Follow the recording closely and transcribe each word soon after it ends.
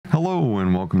Hello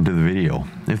and welcome to the video.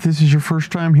 If this is your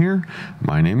first time here,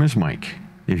 my name is Mike.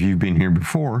 If you've been here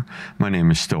before, my name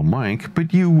is still Mike,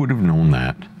 but you would have known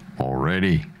that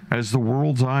already. As the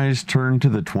world's eyes turn to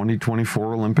the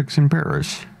 2024 Olympics in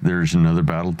Paris, there's another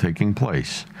battle taking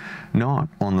place, not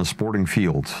on the sporting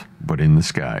fields, but in the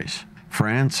skies.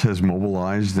 France has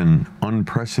mobilized an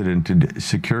unprecedented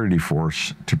security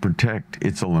force to protect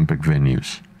its Olympic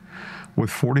venues. With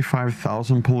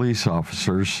 45,000 police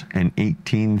officers and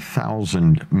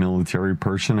 18,000 military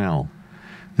personnel,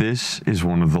 this is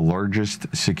one of the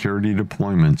largest security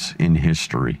deployments in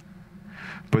history.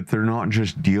 But they're not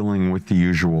just dealing with the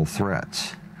usual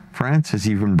threats. France has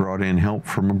even brought in help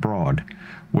from abroad,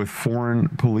 with foreign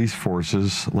police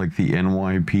forces like the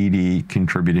NYPD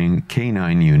contributing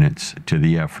K9 units to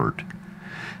the effort.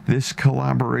 This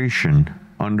collaboration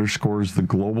underscores the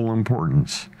global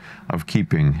importance of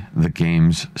keeping the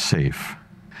Games safe.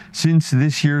 Since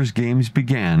this year's Games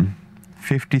began,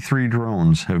 53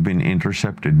 drones have been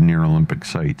intercepted near Olympic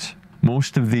sites.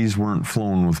 Most of these weren't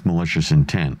flown with malicious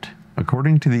intent.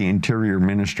 According to the Interior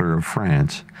Minister of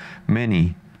France,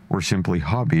 many were simply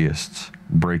hobbyists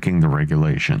breaking the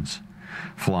regulations,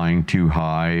 flying too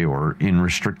high or in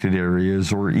restricted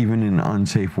areas or even in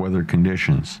unsafe weather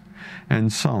conditions,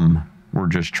 and some were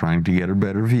just trying to get a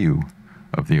better view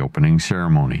of the opening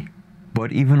ceremony.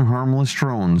 But even harmless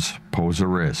drones pose a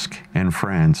risk, and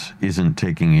France isn't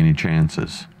taking any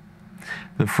chances.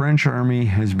 The French army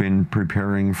has been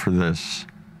preparing for this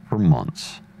for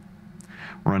months,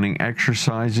 running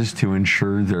exercises to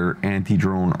ensure their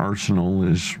anti-drone arsenal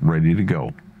is ready to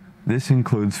go. This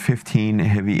includes 15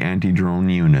 heavy anti-drone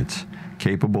units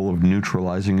capable of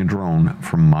neutralizing a drone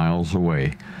from miles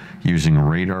away, using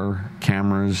radar,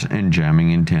 cameras, and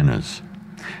jamming antennas.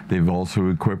 They've also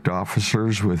equipped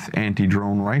officers with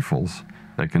anti-drone rifles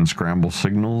that can scramble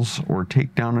signals or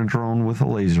take down a drone with a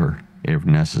laser if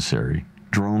necessary.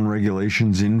 Drone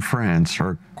regulations in France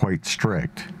are quite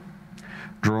strict.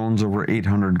 Drones over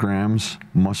 800 grams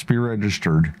must be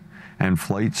registered, and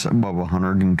flights above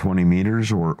 120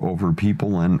 meters or over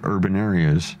people and urban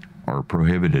areas are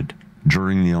prohibited.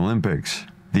 During the Olympics,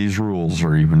 these rules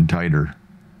are even tighter.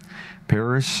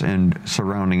 Paris and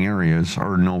surrounding areas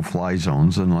are no-fly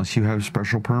zones unless you have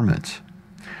special permits.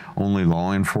 Only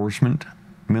law enforcement,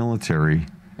 military,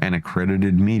 and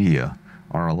accredited media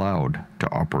are allowed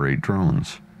to operate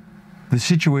drones. The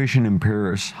situation in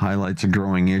Paris highlights a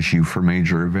growing issue for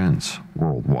major events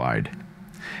worldwide.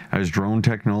 As drone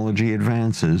technology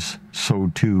advances,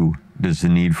 so too does the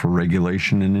need for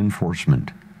regulation and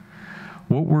enforcement.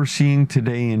 What we're seeing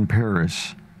today in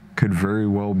Paris could very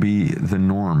well be the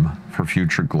norm for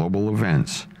future global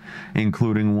events,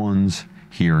 including ones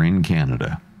here in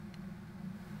Canada.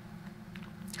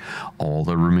 All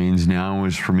that remains now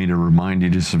is for me to remind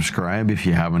you to subscribe if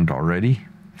you haven't already.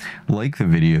 Like the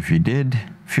video if you did.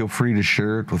 Feel free to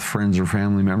share it with friends or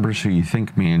family members who you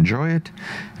think may enjoy it.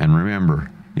 And remember,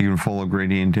 you can follow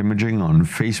Gradient Imaging on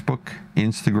Facebook,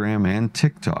 Instagram, and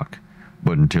TikTok.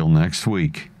 But until next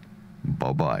week,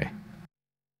 bye-bye.